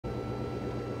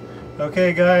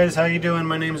Okay guys, how you doing?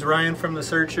 My name's Ryan from the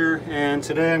Searcher, and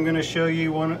today I'm going to show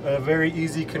you a very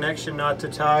easy connection knot to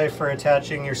tie for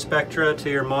attaching your spectra to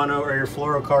your mono or your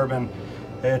fluorocarbon.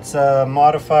 It's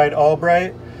Modified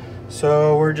Albright.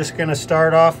 So we're just going to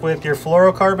start off with your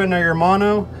fluorocarbon or your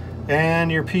mono and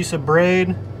your piece of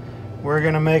braid. We're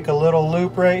going to make a little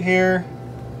loop right here,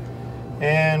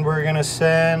 and we're going to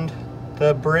send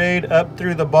the braid up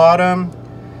through the bottom.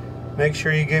 Make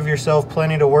sure you give yourself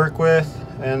plenty to work with.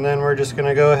 And then we're just going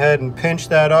to go ahead and pinch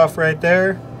that off right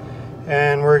there,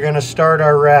 and we're going to start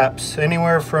our wraps.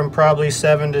 Anywhere from probably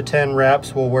 7 to 10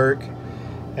 wraps will work,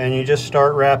 and you just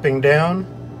start wrapping down.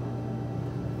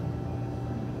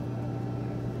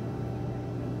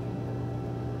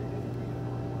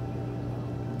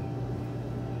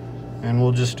 And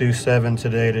we'll just do 7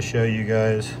 today to show you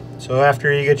guys. So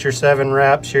after you get your 7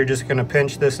 wraps, you're just going to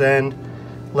pinch this end,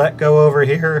 let go over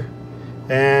here,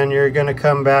 and you're going to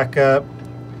come back up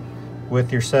with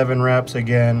your 7 wraps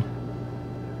again.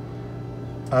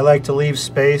 I like to leave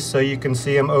space so you can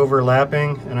see them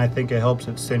overlapping, and I think it helps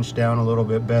it cinch down a little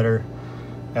bit better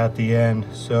at the end.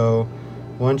 So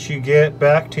once you get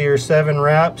back to your 7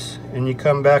 wraps and you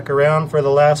come back around for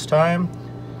the last time,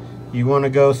 you want to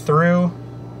go through,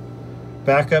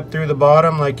 back up through the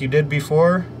bottom like you did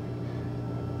before,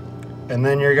 and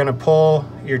then you're going to pull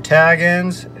your tag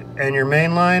ends and your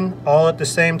main line all at the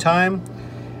same time.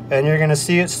 And you're going to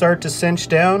see it start to cinch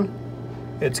down.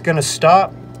 It's going to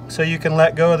stop, so you can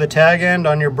let go of the tag end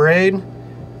on your braid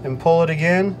and pull it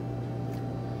again.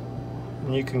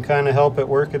 And you can kind of help it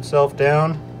work itself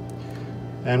down.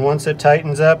 And once it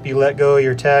tightens up, you let go of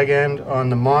your tag end on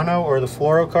the mono or the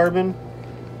fluorocarbon.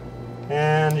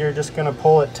 And you're just going to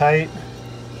pull it tight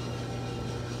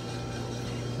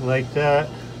like that.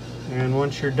 And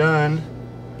once you're done,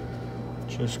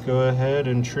 just go ahead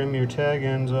and trim your tag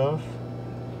ends off.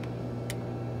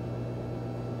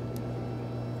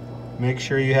 Make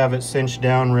sure you have it cinched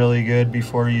down really good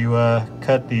before you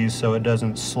cut these, so it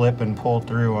doesn't slip and pull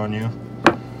through on you.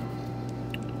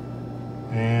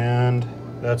 And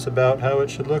that's about how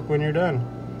it should look when you're done.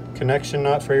 Connection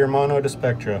knot for your mono to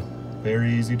spectra.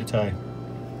 Very easy to tie.